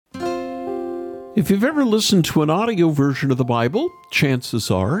If you've ever listened to an audio version of the Bible, chances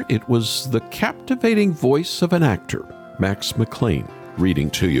are it was the captivating voice of an actor, Max McLean, reading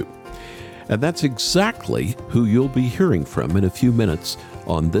to you. And that's exactly who you'll be hearing from in a few minutes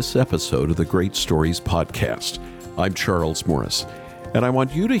on this episode of the Great Stories Podcast. I'm Charles Morris, and I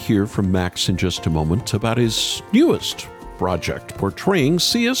want you to hear from Max in just a moment about his newest project, portraying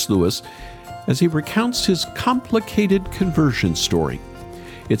C.S. Lewis as he recounts his complicated conversion story.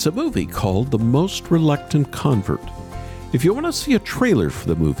 It's a movie called The Most Reluctant Convert. If you want to see a trailer for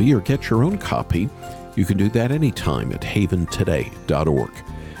the movie or get your own copy, you can do that anytime at haventoday.org.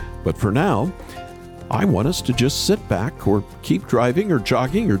 But for now, I want us to just sit back or keep driving or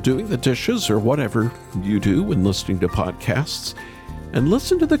jogging or doing the dishes or whatever you do when listening to podcasts and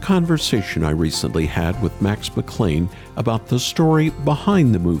listen to the conversation I recently had with Max McLean about the story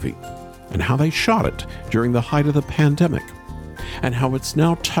behind the movie and how they shot it during the height of the pandemic, and how it's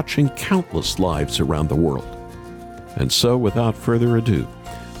now touching countless lives around the world. And so, without further ado,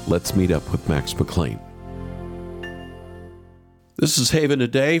 let's meet up with Max McLean. This is Haven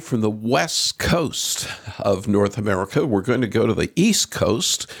Today from the west coast of North America. We're going to go to the East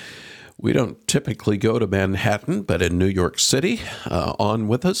Coast. We don't typically go to Manhattan, but in New York City. On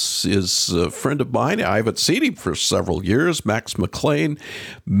with us is a friend of mine. I haven't seen him for several years, Max McLean.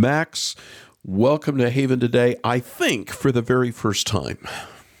 Max, welcome to Haven Today, I think, for the very first time.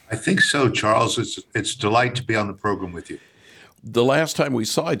 I think so, Charles. It's a delight to be on the program with you. The last time we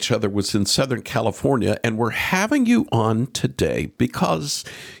saw each other was in Southern California, and we're having you on today because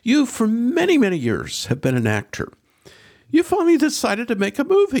you, for many, many years, have been an actor. You finally decided to make a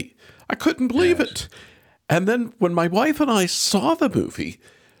movie. I couldn't believe it. And then when my wife and I saw the movie,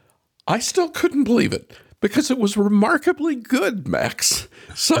 I still couldn't believe it, because it was remarkably good, Max.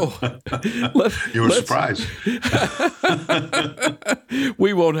 So you were surprised.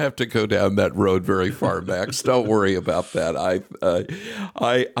 We won't have to go down that road very far, Max. Don't worry about that.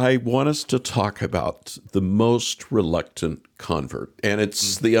 I want us to talk about The Most Reluctant Convert, and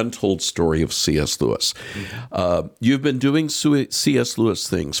it's the untold story of C.S. Lewis. You've been doing C.S. Lewis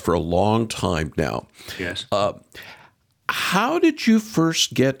things for a long time now. Yes. How did you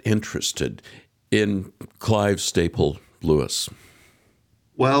first get interested in Clive Staple Lewis?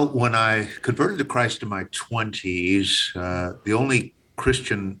 Well, when I converted to Christ in my 20s, the only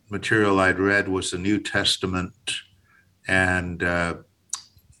Christian material I'd read was the New Testament and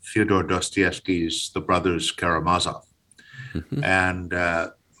Fyodor Dostoevsky's The Brothers Karamazov. Mm-hmm. And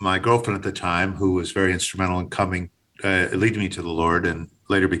my girlfriend at the time, who was very instrumental in leading me to the Lord and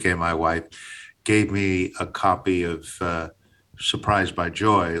later became my wife, gave me a copy of Surprised by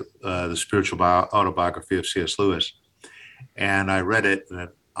Joy, the spiritual autobiography of C.S. Lewis. And I read it, and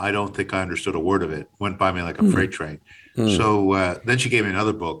I don't think I understood a word of it. Went by me like a freight train. So then she gave me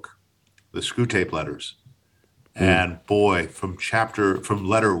another book, The Screwtape Letters. And boy, from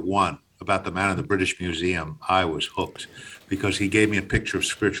letter 1 about the man in the British Museum, I was hooked, because he gave me a picture of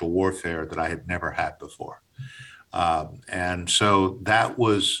spiritual warfare that I had never had before. And so that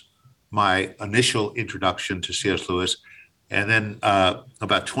was my initial introduction to C.S. Lewis. And then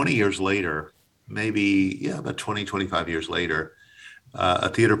about 20 years later, about 20, 25 years later, a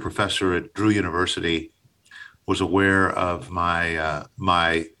theater professor at Drew University was aware of my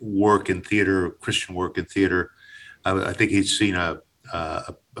my work in theater, Christian work in theater. I think he'd seen a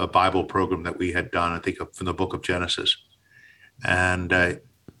Bible program that we had done, I think from the book of Genesis. And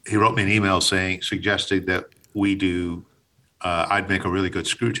he wrote me an email suggesting that I'd make a really good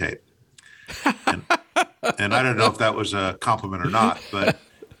screw tape. And I don't know if that was a compliment or not, but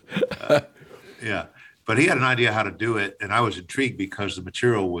yeah. But he had an idea how to do it, and I was intrigued because the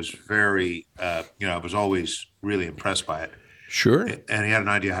material was very, I was always really impressed by it. Sure. And he had an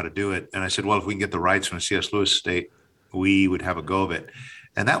idea how to do it. And I said, well, if we can get the rights from a C.S. Lewis estate, we would have a go of it.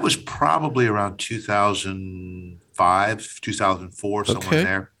 And that was probably around 2005, 2004, somewhere in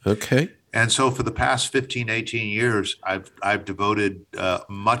there. Okay. And so for the past 15, 18 years, I've devoted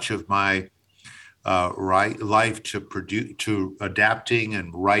much of my life to adapting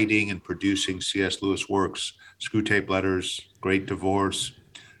and writing and producing C.S. Lewis works, Screwtape Letters, Great Divorce,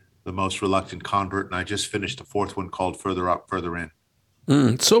 The Most Reluctant Convert, and I just finished the fourth one called Further Up, Further In.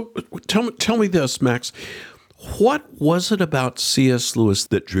 So tell me this, Max. What was it about C.S. Lewis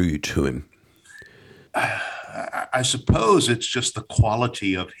that drew you to him? I suppose it's just the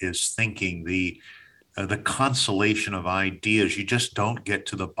quality of his thinking, the constellation of ideas. You just don't get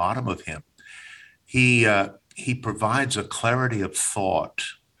to the bottom of him. He provides a clarity of thought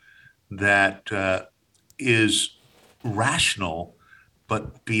that is rational,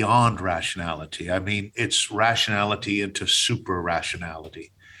 but beyond rationality. I mean, it's rationality into super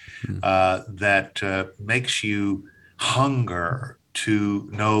rationality. that makes you hunger to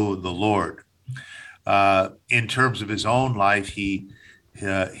know the Lord. In terms of his own life, he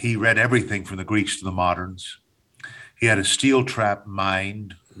read everything from the Greeks to the moderns. He had a steel trap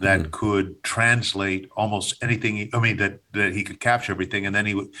mind that could translate almost anything. That he could capture everything, and then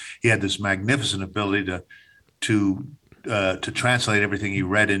he had this magnificent ability to translate everything he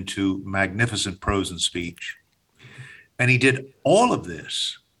read into magnificent prose and speech. And he did all of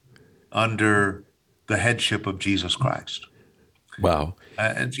this under the headship of Jesus Christ. Wow.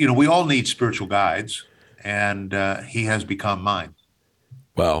 And we all need spiritual guides, and he has become mine.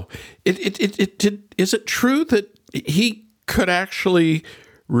 Wow. Is it true that he could actually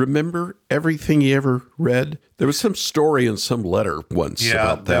remember everything he ever read? There was some story in some letter once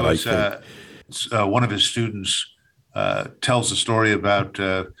about that. Was, I think one of his students tells a story about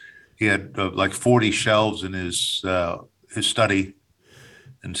he had like 40 shelves in his study,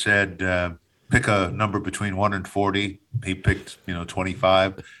 and said, pick a number between 1 and 40. He picked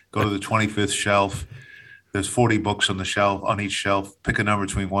 25. Go to the 25th shelf. There's 40 books on each shelf. Pick a number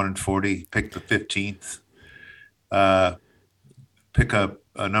between 1 and 40. Pick the 15th. Pick a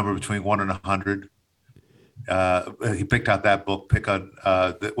number between 1 and 100. He picked out that book.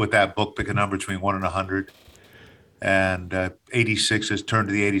 With that book, pick a number between 1 and 100. And 86 is turn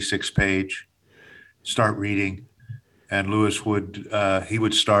to the 86th page. Start reading, and Lewis would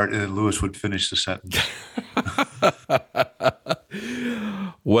start, and then Lewis would finish the sentence.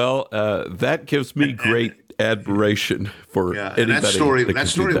 Well, that gives me great admiration for anybody. And that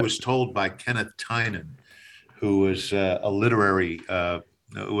story was told by Kenneth Tynan, who was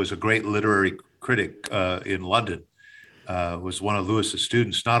was a great literary critic in London. Was one of Lewis's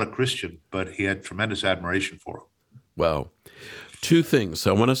students, not a Christian, but he had tremendous admiration for him. Wow. Two things.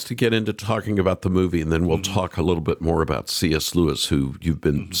 I want us to get into talking about the movie, and then we'll talk a little bit more about C.S. Lewis, who you've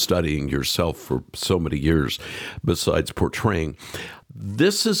been studying yourself for so many years, besides portraying.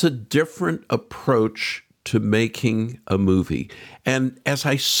 This is a different approach to making a movie. And as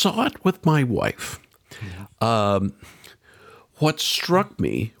I saw it with my wife, what struck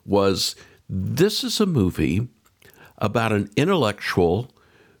me was this is a movie about an intellectual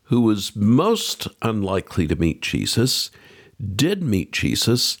who was most unlikely to meet Jesus, did meet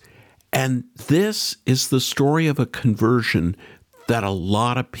Jesus, and this is the story of a conversion that a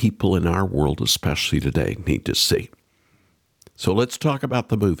lot of people in our world, especially today, need to see. So let's talk about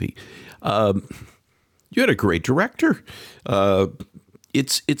the movie. You had a great director.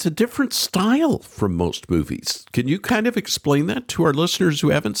 It's a different style from most movies. Can you kind of explain that to our listeners who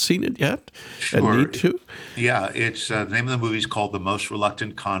haven't seen it yet and need to? Yeah, it's the name of the movie is called The Most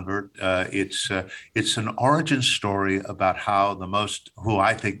Reluctant Convert. It's an origin story about how who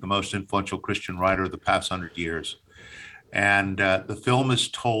I think the most influential Christian writer of the past 100 years. And the film is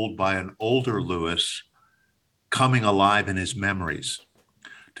told by an older Lewis coming alive in his memories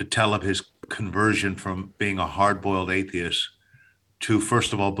to tell of his conversion from being a hard-boiled atheist to,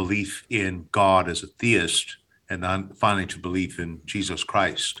 first of all, belief in God as a theist, and then finally to belief in Jesus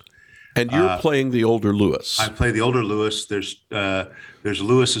Christ. And you're playing the older Lewis. I play the older Lewis. There's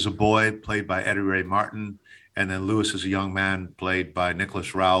Lewis as a boy, played by Eddie Ray Martin, and then Lewis as a young man, played by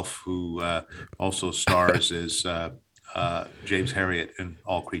Nicholas Ralph, who also stars as James Herriot in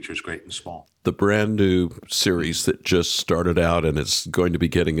All Creatures Great and Small. The brand new series that just started out, and it's going to be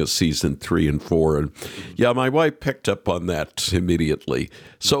getting a season 3 and 4. And yeah, my wife picked up on that immediately.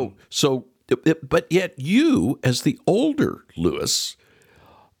 But yet you, as the older Lewis,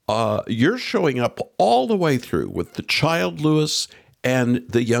 you're showing up all the way through with the child Lewis and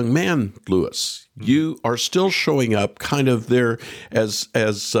the young man Lewis. You are still showing up kind of there as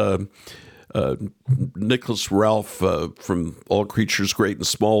Nicholas Ralph from All Creatures Great and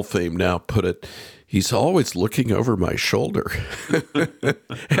Small fame now put it, he's always looking over my shoulder.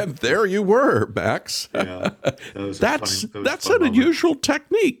 And there you were, Max. Yeah, that's an unusual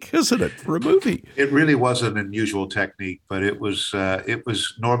technique, isn't it, for a movie? It really was an unusual technique, but it was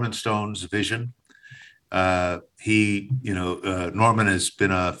Norman Stone's vision. Norman has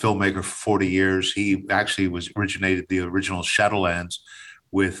been a filmmaker for 40 years. He actually originated the original Shadowlands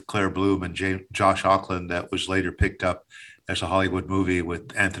with Claire Bloom and Josh Auckland that was later picked up as a Hollywood movie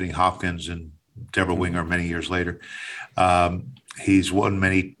with Anthony Hopkins and Deborah Winger many years later. He's won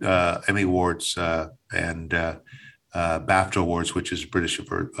many Emmy Awards and BAFTA Awards, which is British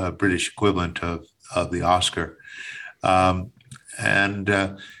equivalent of the Oscar.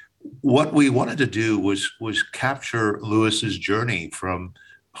 What we wanted to do was capture Lewis's journey from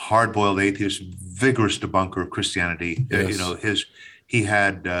hard-boiled atheist, vigorous debunker of Christianity. Yes. He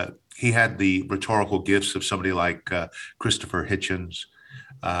had the rhetorical gifts of somebody like Christopher Hitchens.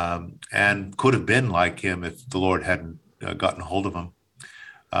 and could have been like him if the Lord hadn't gotten a hold of him.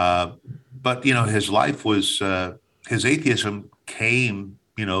 But his life was his atheism came,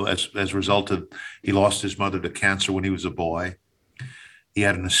 as a result of he lost his mother to cancer when he was a boy. He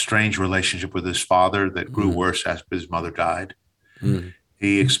had an estranged relationship with his father that grew worse as his mother died. Mm.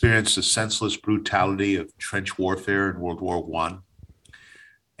 He experienced the senseless brutality of trench warfare in World War I.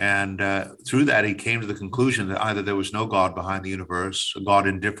 And through that, he came to the conclusion that either there was no God behind the universe, a God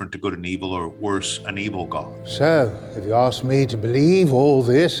indifferent to good and evil, or worse, an evil God. So, if you ask me to believe all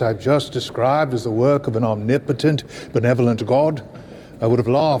this I've just described as the work of an omnipotent, benevolent God, I would have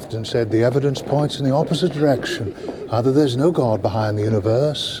laughed and said the evidence points in the opposite direction. Either there's no God behind the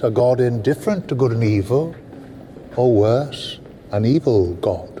universe, a God indifferent to good and evil, or worse, an evil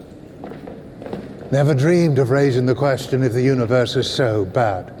God. Never dreamed of raising the question if the universe is so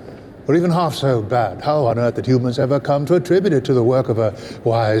bad, or even half so bad. How on earth did humans ever come to attribute it to the work of a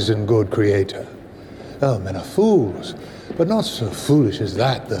wise and good creator? Oh, men are fools, but not so foolish as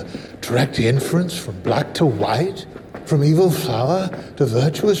that. The direct inference from black to white, from evil flower to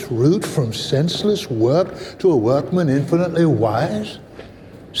virtuous root, from senseless work to a workman infinitely wise,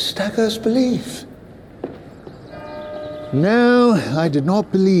 staggers belief. No, I did not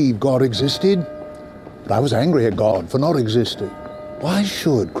believe God existed. But I was angry at God for not existing. Why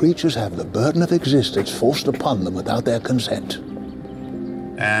should creatures have the burden of existence forced upon them without their consent?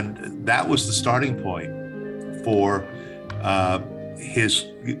 And that was the starting point for the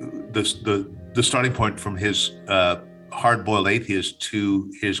starting point from his hard-boiled atheist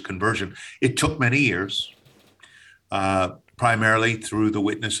to his conversion. It took many years, primarily through the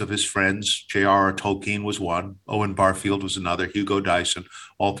witness of his friends. J.R.R. Tolkien was one, Owen Barfield was another, Hugo Dyson.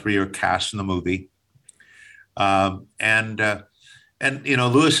 All three are cast in the movie.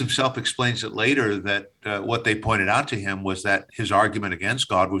 Lewis himself explains it later that what they pointed out to him was that his argument against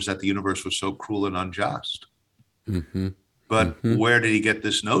God was that the universe was so cruel and unjust. Mm-hmm. But where did he get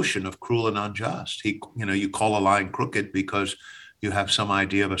this notion of cruel and unjust? You call a line crooked because you have some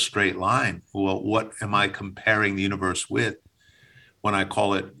idea of a straight line. Well, what am I comparing the universe with when I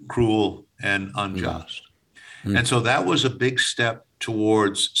call it cruel and unjust? Mm-hmm. And so that was a big step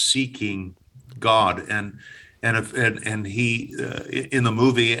towards seeking God. And he in the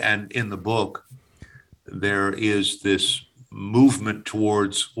movie and in the book, there is this movement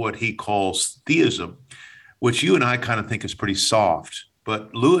towards what he calls theism, which you and I kind of think is pretty soft.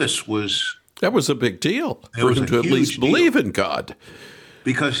 But Lewis that was a big deal for him to at least believe in God,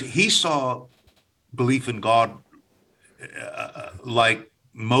 because he saw belief in God like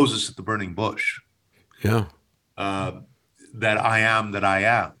Moses at the burning bush. Yeah, that I am that I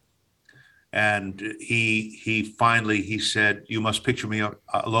am. And he finally said, you must picture me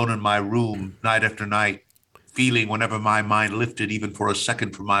alone in my room night after night, feeling whenever my mind lifted, even for a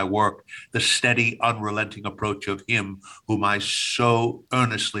second from my work, the steady, unrelenting approach of him whom I so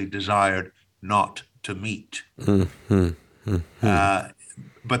earnestly desired not to meet. Mm-hmm. Mm-hmm.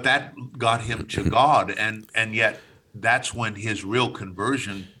 But that got him to God. And yet that's when his real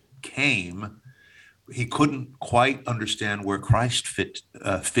conversion came. He couldn't quite understand where Christ fit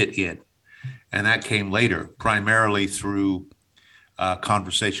in. And that came later, primarily through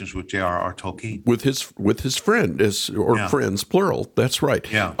conversations with J.R.R. Tolkien. With his friend, friends, plural. That's right.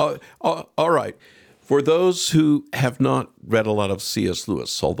 Yeah. All right. For those who have not read a lot of C.S.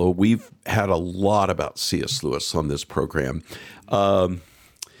 Lewis, although we've had a lot about C.S. Lewis on this program,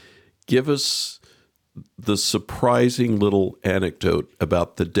 give us the surprising little anecdote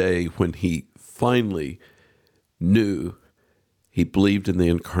about the day when he finally knew he believed in the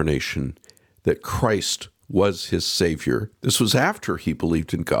incarnation, that Christ was his Savior. This was after he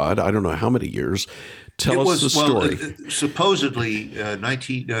believed in God. I don't know how many years. Tell us the story. Supposedly,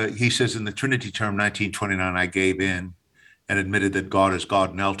 he says in the Trinity term, 1929, I gave in and admitted that God is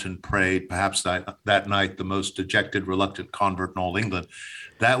God, knelt and prayed, perhaps that night the most dejected, reluctant convert in all England.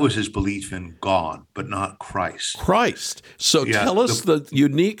 That was his belief in God, but not Christ. So tell us the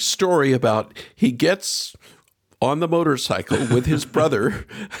unique story about he gets on the motorcycle with his brother.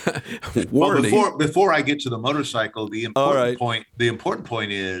 Well, before I get to the motorcycle, the important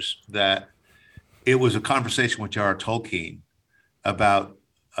point is that it was a conversation with J.R.R. Tolkien about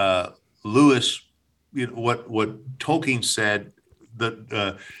Lewis. What Tolkien said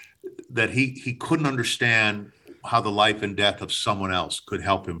that he couldn't understand how the life and death of someone else could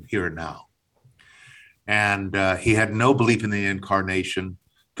help him here and now, and he had no belief in the incarnation.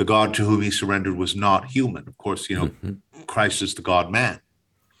 The God to whom he surrendered was not human. Of course, Christ is the God-man.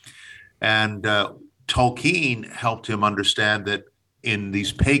 And Tolkien helped him understand that in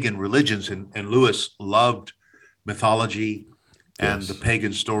these pagan religions, and Lewis loved mythology and the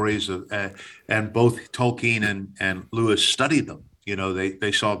pagan stories and both Tolkien and Lewis studied them.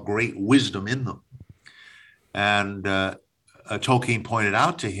 They saw great wisdom in them. And Tolkien pointed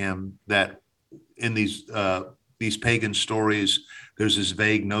out to him that in these pagan stories, there's this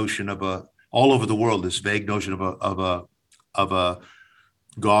vague notion all over the world, this vague notion of a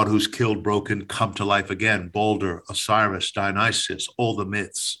God who's killed, broken, come to life again, Balder, Osiris, Dionysus, all the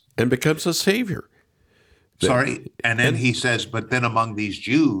myths. And becomes a savior. Sorry. And then he says, but then among these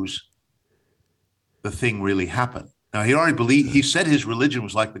Jews, the thing really happened. Now, he said his religion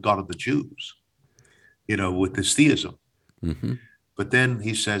was like the God of the Jews, with this theism. Mm-hmm. But then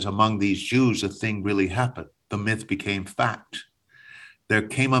he says, among these Jews, the thing really happened. The myth became fact. There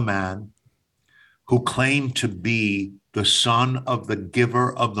came a man who claimed to be the son of the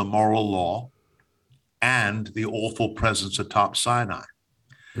giver of the moral law and the awful presence atop Sinai.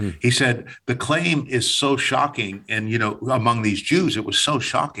 Mm. He said, the claim is so shocking. And, among these Jews, it was so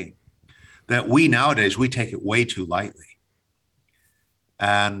shocking that we nowadays, we take it way too lightly.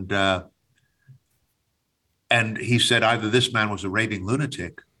 And he said either this man was a raving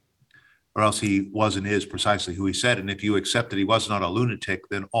lunatic or else he was and is precisely who he said. And if you accept that he was not a lunatic,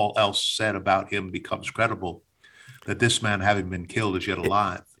 then all else said about him becomes credible, that this man, having been killed, is yet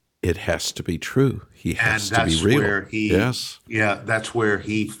alive. It has to be true. He has to be real. That's where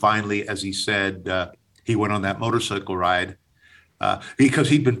he finally, as he said, he went on that motorcycle ride because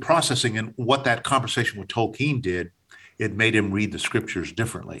he'd been processing, and what that conversation with Tolkien did, it made him read the scriptures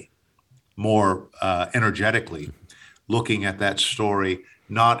differently, more energetically, looking at that story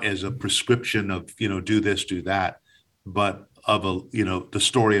not as a prescription of, do this, do that, but of the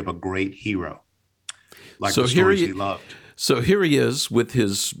story of a great hero, like the stories he loved. So here he is with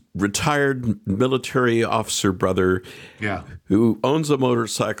his retired military officer brother, who owns a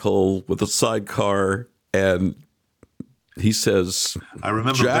motorcycle with a sidecar, and he says, "I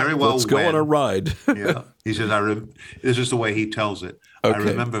remember Jack, very well. Let's go on a ride." He says, "This is the way he tells it. Okay. I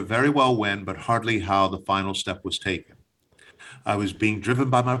remember very well when, but hardly how, the final step was taken. I was being driven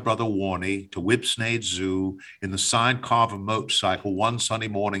by my brother Warnie to Whipsnade Zoo in the sidecar of a motorcycle one sunny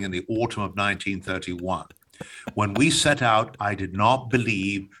morning in the autumn of 1931." When we set out, I did not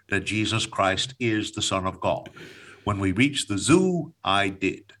believe that Jesus Christ is the Son of God. When we reached the zoo, I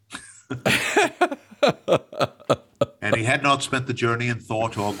did. And he had not spent the journey in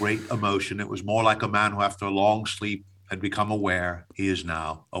thought or great emotion. It was more like a man who, after a long sleep, had become aware he is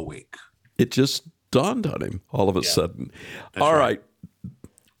now awake. It just dawned on him all of a sudden. All right.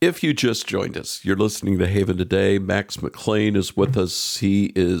 If you just joined us, you're listening to Haven Today. Max McLean is with us.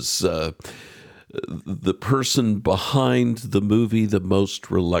 He is the person behind the movie The Most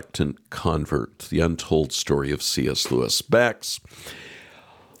Reluctant Convert, the untold story of C.S. Lewis. Max,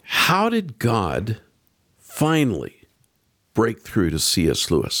 how did God finally break through to C.S.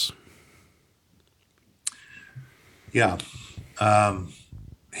 Lewis? He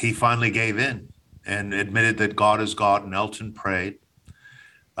finally gave in and admitted that God is God, and Elton prayed.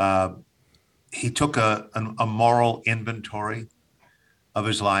 He took a moral inventory of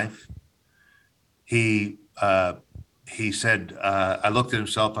his life. He said, I looked at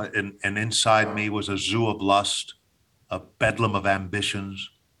himself, and inside me was a zoo of lust, a bedlam of ambitions,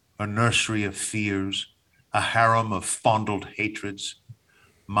 a nursery of fears, a harem of fondled hatreds.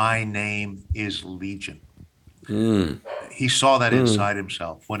 My name is Legion. He saw that inside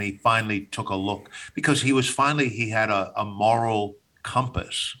himself when he finally took a look, because he had a moral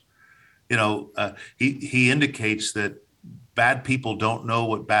compass. He indicates that bad people don't know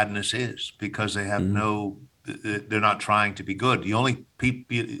what badness is because they have they're not trying to be good. The only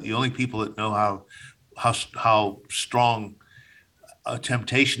people that know how strong a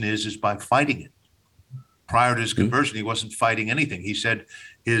temptation is by fighting it. Prior to his conversion, he wasn't fighting anything. He said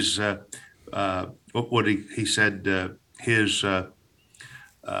his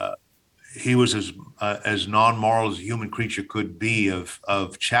he was as non-moral as a human creature could be,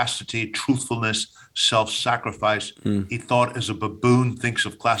 of chastity, truthfulness, self-sacrifice. He thought as a baboon thinks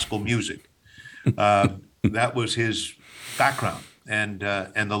of classical music. That was his background, and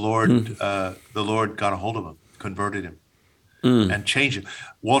the Lord got a hold of him, converted him, and changed him.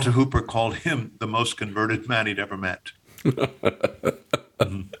 Walter Hooper called him the most converted man he'd ever met.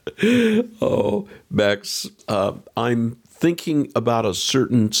 Oh, Max, I'm thinking about a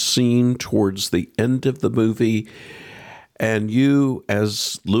certain scene towards the end of the movie, and you,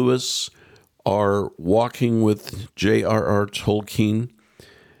 as Lewis, are walking with J.R.R. Tolkien,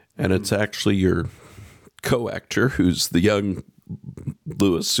 and it's actually your co-actor, who's the young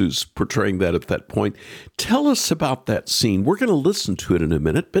Lewis, who's portraying that at that point. Tell us about that scene. We're going to listen to it in a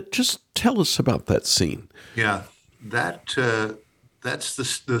minute, but just tell us about that scene. Yeah, that that's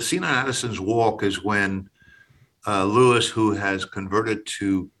the scene on Addison's Walk is when Lewis, who has converted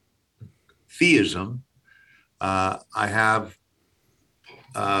to theism, I have,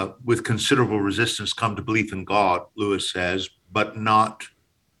 with considerable resistance, come to belief in God, Lewis says, but not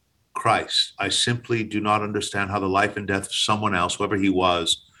Christ. I simply do not understand how the life and death of someone else, whoever he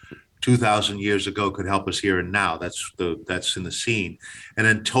was, 2,000 years ago, could help us here and now. That's in the scene. And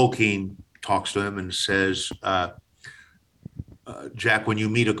then Tolkien talks to him and says, Jack, when you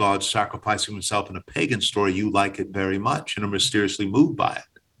meet a god sacrificing himself in a pagan story, you like it very much and are mysteriously moved by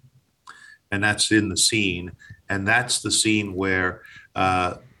it. And that's in the scene. And that's the scene where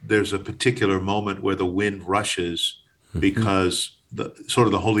there's a particular moment where the wind rushes because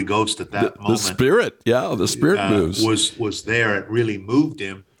the Holy Ghost at that moment. The spirit moves. Was there. It really moved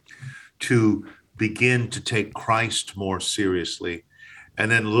him to begin to take Christ more seriously. And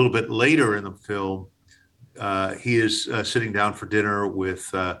then a little bit later in the film, he is sitting down for dinner with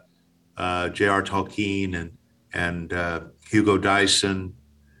J.R. Tolkien and Hugo Dyson,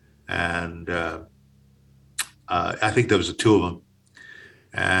 and I think there was the two of them,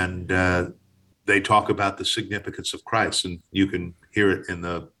 and they talk about the significance of Christ, and you can hear it in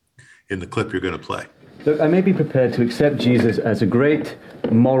the clip you're going to play. Look, I may be prepared to accept Jesus as a great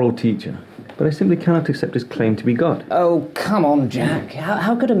moral teacher, but I simply cannot accept his claim to be God. Oh, come on, Jack.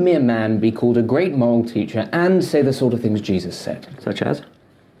 How could a mere man be called a great moral teacher and say the sort of things Jesus said? Such as?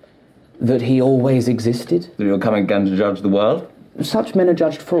 That he always existed? That he'll come again to judge the world? Such men are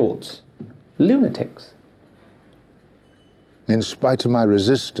judged frauds. Lunatics. In spite of my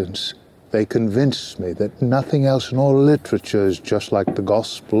resistance, they convinced me that nothing else in all literature is just like the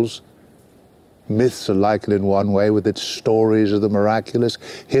Gospels. Myths are like it in one way, with its stories of the miraculous.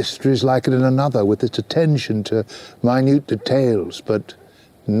 History is like it in another, with its attention to minute details. But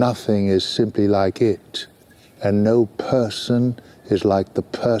nothing is simply like it, and no person is like the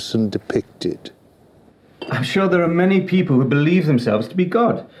person depicted. I'm sure there are many people who believe themselves to be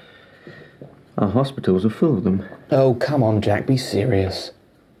God. Our hospitals are full of them. Oh, come on, Jack, be serious.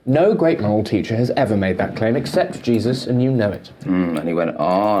 No great moral teacher has ever made that claim except Jesus, and you know it. And he went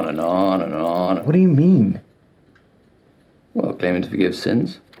on and on and on. What do you mean? Well, claiming to forgive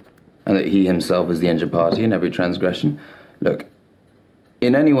sins, and that he himself is the injured party in every transgression. Look,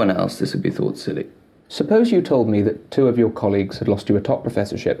 in anyone else this would be thought silly. Suppose you told me that 2 of your colleagues had lost you a top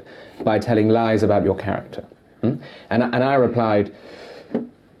professorship by telling lies about your character. And I replied,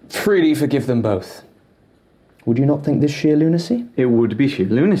 freely forgive them both. Would you not think this sheer lunacy? It would be sheer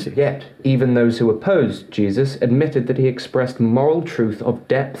lunacy. Yet, even those who opposed Jesus admitted that he expressed moral truth of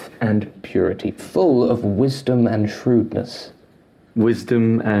depth and purity, full of wisdom and shrewdness.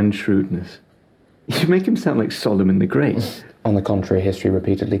 Wisdom and shrewdness. You make him sound like Solomon the Great. On the contrary, history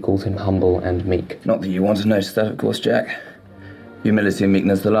repeatedly calls him humble and meek. Not that you want to notice that, of course, Jack. Humility and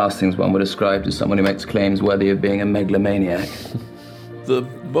meekness, the last things one would ascribe to someone who makes claims worthy of being a megalomaniac. The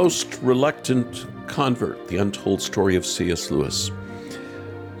most reluctant convert, the untold story of C.S. Lewis.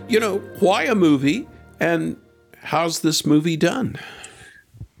 You know, why a movie, and how's this movie done?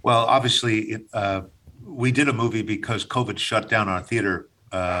 Well, obviously, we did a movie because COVID shut down our theater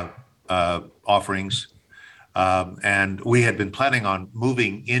offerings, and we had been planning on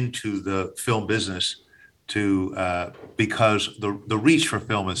moving into the film business because the reach for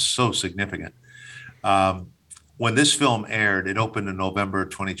film is so significant. When this film aired, it opened in November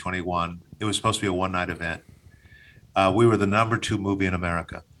 2021. It was supposed to be a one-night event. We were the number 2 movie in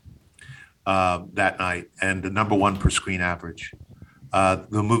America that night, and the number 1 per screen average.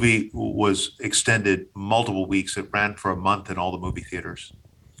 The movie was extended multiple weeks. It ran for a month in all the movie theaters.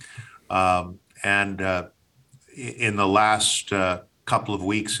 And in the last couple of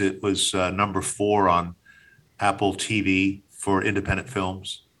weeks, it was number 4 on Apple TV for independent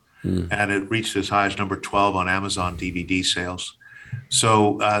films. And it reached as high as number 12 on Amazon DVD sales.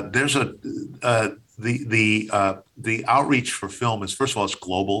 So there's the outreach for film is, first of all, it's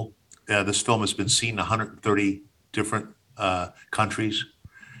global. This film has been seen in 130 different countries.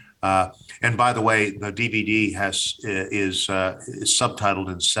 And by the way, the DVD is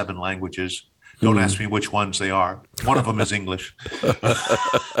subtitled in 7 languages. Don't ask me which ones they are. One of them is English.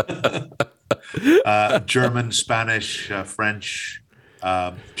 German, Spanish, French,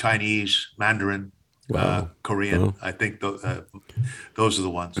 Chinese, Mandarin, Korean. Wow. I think those are the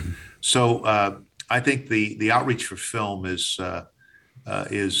ones. So I think the outreach for film is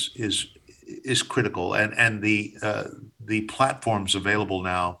critical, and the platforms available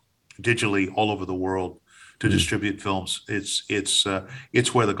now digitally all over the world to distribute films. It's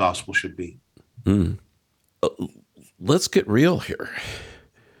where the gospel should be. Let's get real here.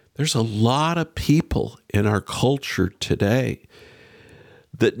 There's a lot of people in our culture today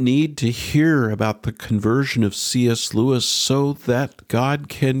that need to hear about the conversion of C.S. Lewis so that God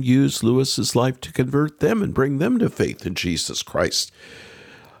can use Lewis's life to convert them and bring them to faith in Jesus Christ.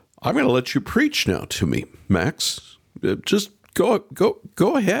 I'm going to let you preach now to me, Max. Just go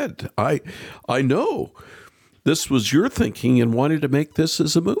ahead. I know this was your thinking and wanted to make this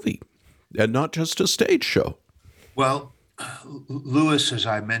as a movie and not just a stage show. Well, Lewis, as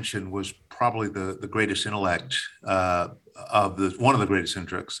I mentioned, was probably the greatest intellect one of the greatest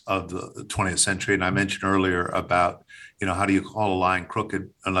intellects of the 20th century. And I mentioned earlier about, how do you call a line crooked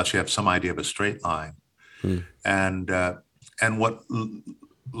unless you have some idea of a straight line? And what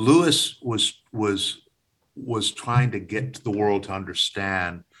Lewis was trying to get the world to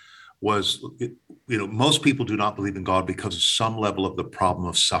understand was, most people do not believe in God because of some level of the problem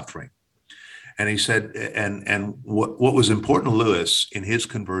of suffering. And he said, and what was important to Lewis in his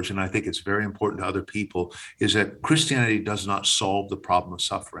conversion, I think it's very important to other people, is that Christianity does not solve the problem of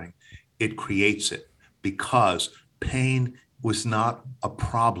suffering. It creates it, because pain was not a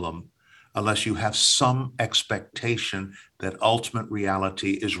problem unless you have some expectation that ultimate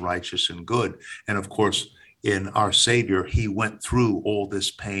reality is righteous and good. And of course, in our Savior, he went through all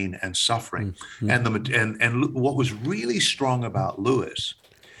this pain and suffering. And what was really strong about Lewis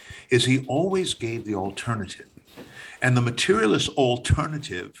is he always gave the alternative. And the materialist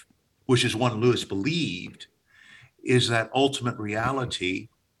alternative, which is one Lewis believed, is that ultimate reality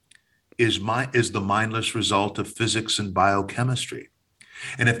is the mindless result of physics and biochemistry.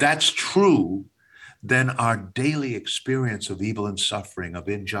 And if that's true, then our daily experience of evil and suffering, of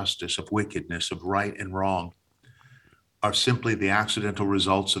injustice, of wickedness, of right and wrong, are simply the accidental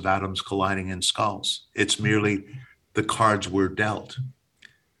results of atoms colliding in skulls. It's merely the cards we're dealt.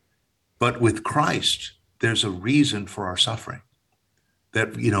 But with Christ, there's a reason for our suffering.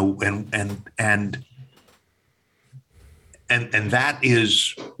 That, and that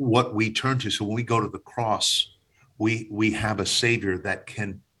is what we turn to. So when we go to the cross, we have a Savior that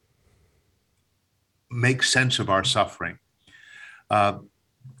can make sense of our suffering. One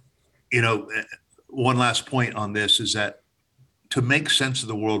last point on this is that to make sense of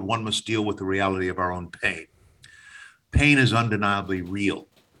the world, one must deal with the reality of our own pain. Pain is undeniably real.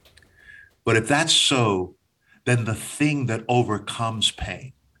 But if that's so, then the thing that overcomes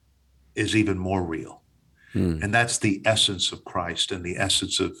pain is even more real. And that's the essence of Christ and the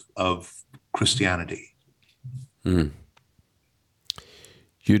essence of Christianity. You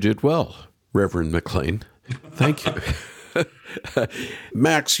did well, Reverend McLean. Thank you.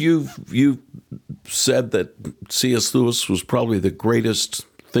 Max, you said that C.S. Lewis was probably the greatest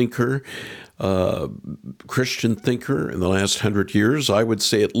thinker, Christian thinker in the last 100 years. I would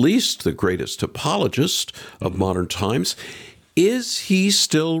say at least the greatest apologist of modern times. Is he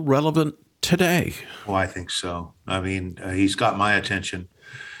still relevant today? Oh, I think so. I mean, he's got my attention.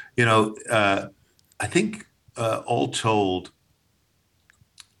 I think all told,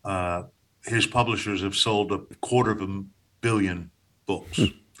 his publishers have sold 250 million books.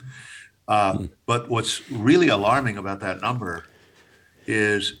 But what's really alarming about that number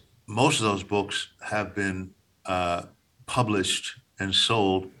is most of those books have been published and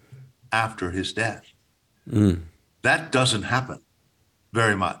sold after his death. That doesn't happen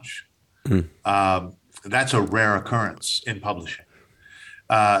very much. That's a rare occurrence in publishing.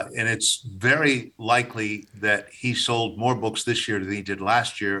 And it's very likely that he sold more books this year than he did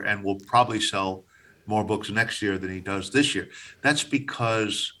last year, and will probably sell more books next year than he does this year. That's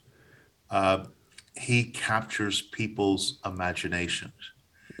because he captures people's imaginations.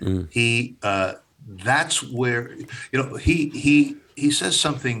 That's where, he says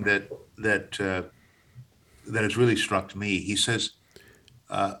something that has really struck me. He says,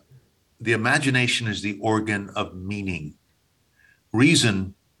 the imagination is the organ of meaning.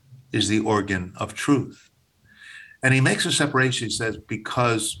 Reason is the organ of truth. And he makes a separation. He says,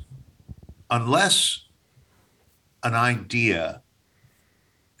 because unless an idea,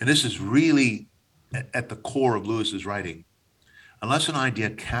 and this is really at the core of Lewis's writing, unless an idea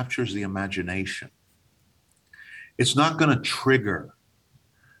captures the imagination, it's not going to trigger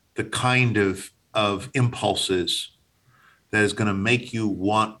the kind of impulses that is going to make you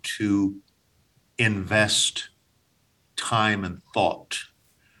want to invest time and thought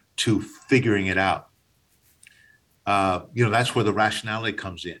to figuring it out. That's where the rationality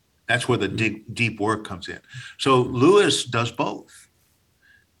comes in. That's where the deep work comes in. So Lewis does both.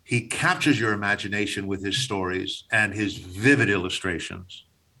 He captures your imagination with his stories and his vivid illustrations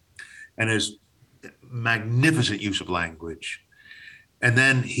and his magnificent use of language. And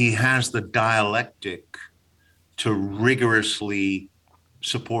then he has the dialectic to rigorously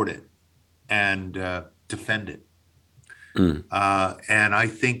support it and defend it. And I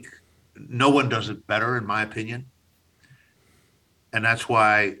think no one does it better, in my opinion. And that's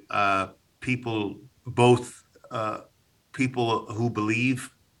why people, both people who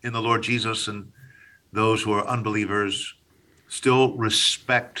believe in the Lord Jesus and those who are unbelievers, still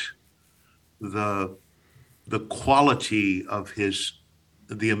respect the quality of his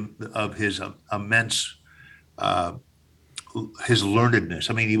immense his learnedness.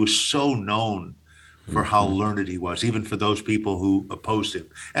 I mean, he was so known for how learned he was, even for those people who opposed him.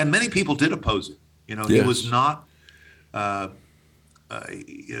 And many people did oppose him. You know, he was not.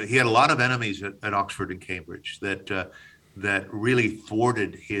 He had a lot of enemies at Oxford and Cambridge that really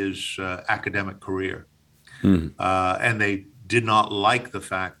thwarted his academic career, and they did not like the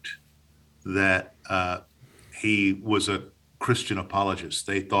fact that he was a Christian apologist.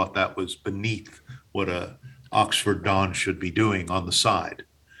 They thought that was beneath what a Oxford Don should be doing on the side.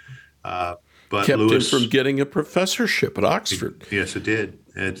 But kept Lewis, him from getting a professorship at Oxford. Yes, it did.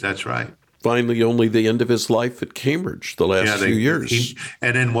 That's right. Finally, only the end of his life at Cambridge, the last few years.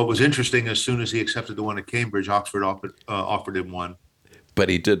 And then what was interesting, as soon as he accepted the one at Cambridge, Oxford offered him one. But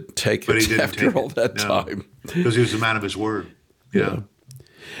he didn't take it after all that time. Because he was a man of his word. Yeah.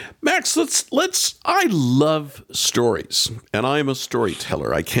 Max, I love stories, and I am a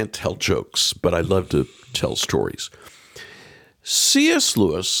storyteller. I can't tell jokes, but I love to tell stories. C.S.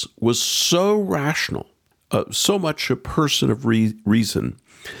 Lewis was so rational, so much a person of reason.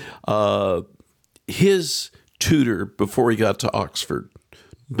 His tutor before he got to Oxford,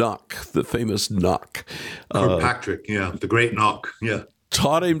 Knock, the famous Knock, Kirkpatrick, the great Knock,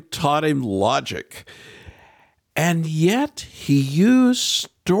 taught him logic, and yet he used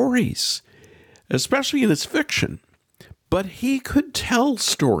stories, especially in his fiction. But he could tell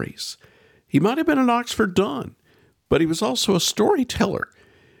stories. He might have been an Oxford Don, but he was also a storyteller.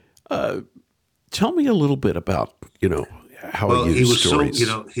 Tell me a little bit about how he used stories.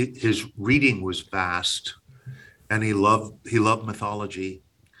 So his reading was vast, and he loved mythology.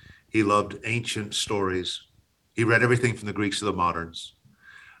 He loved ancient stories. He read everything from the Greeks to the moderns.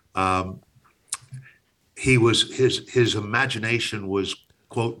 His imagination was,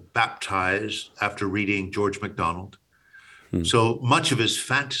 quote, baptized after reading George MacDonald. So much of his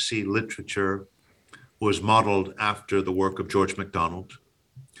fantasy literature was modeled after the work of George MacDonald.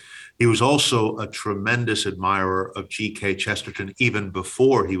 He was also a tremendous admirer of G.K. Chesterton, even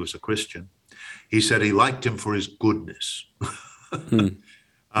before he was a Christian. He said he liked him for his goodness.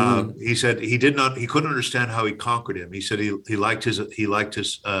 He said he couldn't understand how he conquered him. He said he liked his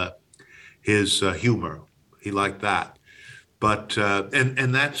humor. He liked that. But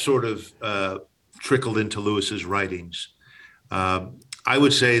and that sort of trickled into Lewis's writings. I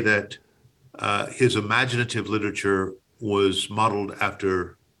would say that his imaginative literature was modeled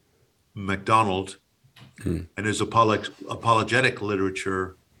after MacDonald, and his apologetic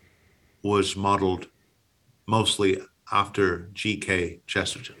literature was modeled mostly after G.K.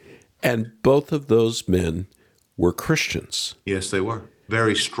 Chesterton. And both of those men were Christians. Yes, they were.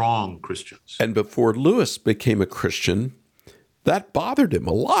 Very strong Christians. And before Lewis became a Christian, that bothered him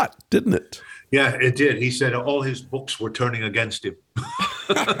a lot, didn't it? Yeah, it did. He said all his books were turning against him.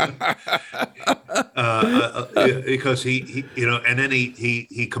 Because he and then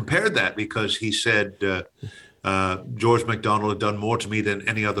he compared that, because he said George MacDonald had done more to me than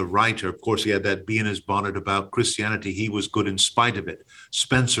any other writer. Of course, he had that bee in his bonnet about Christianity. He was good in spite of it.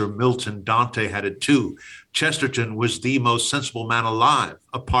 Spencer, Milton, Dante had it too. Chesterton was the most sensible man alive,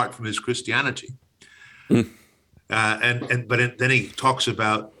 apart from his Christianity. But then he talks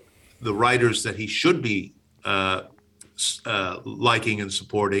about the writers that he should be liking and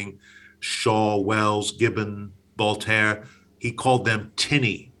supporting: Shaw, Wells, Gibbon, Voltaire. He called them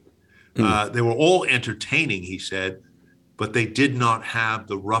tinny. They were all entertaining, he said, but they did not have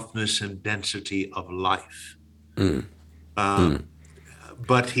the roughness and density of life.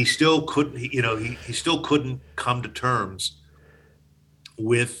 But he still couldn't. He still couldn't come to terms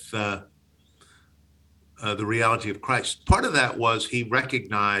with the reality of Christ. Part of that was he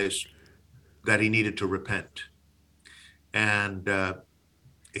recognized that he needed to repent. And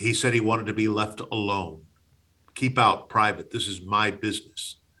he said he wanted to be left alone. Keep out, private. This is my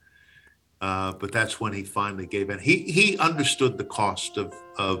business. But that's when he finally gave in. He understood the cost of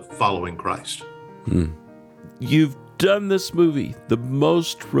following Christ. You've done this movie, The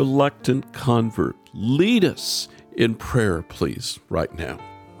Most Reluctant Convert. Lead us in prayer, please, right now.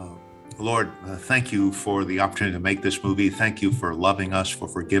 Lord, thank you for the opportunity to make this movie. Thank you for loving us, for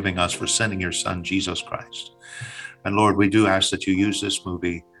forgiving us, for sending your son, Jesus Christ. And Lord, we do ask that you use this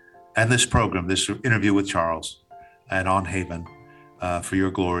movie and this program, this interview with Charles and On Haven, for your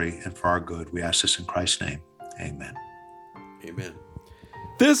glory and for our good. We ask this in Christ's name. Amen. Amen.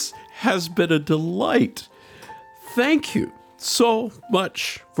 This has been a delight. Thank you so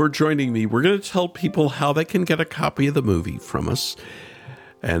much for joining me. We're going to tell people how they can get a copy of the movie from us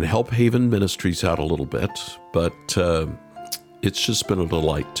and help Haven Ministries out a little bit. But it's just been a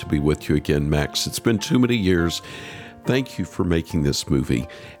delight to be with you again, Max. It's been too many years. Thank you for making this movie.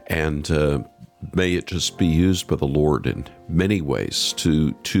 And may it just be used by the Lord in many ways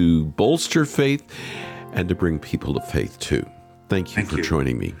to bolster faith and to bring people to faith too. Thank you for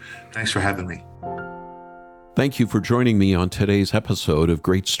joining me. Thanks for having me. Thank you for joining me on today's episode of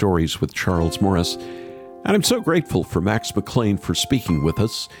Great Stories with Charles Morris. And I'm so grateful for Max McLean for speaking with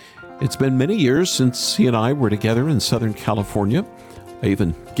us. It's been many years since he and I were together in Southern California. I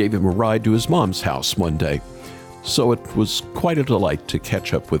even gave him a ride to his mom's house one day. So it was quite a delight to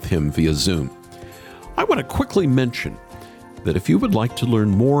catch up with him via Zoom. I want to quickly mention that if you would like to learn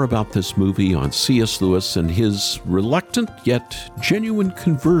more about this movie on C.S. Lewis and his reluctant yet genuine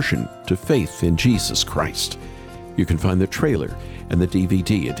conversion to faith in Jesus Christ, you can find the trailer and the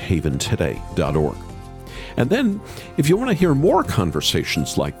DVD at haventoday.org. And then, if you want to hear more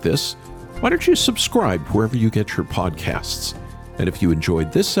conversations like this, why don't you subscribe wherever you get your podcasts? And if you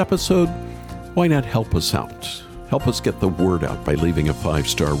enjoyed this episode, why not help us out? Help us get the word out by leaving a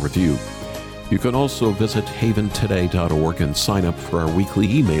 5-star review. You can also visit haventoday.org and sign up for our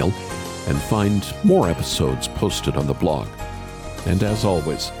weekly email and find more episodes posted on the blog. And as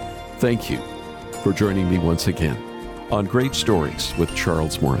always, thank you for joining me once again on Great Stories with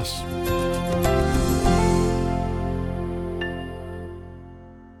Charles Morris.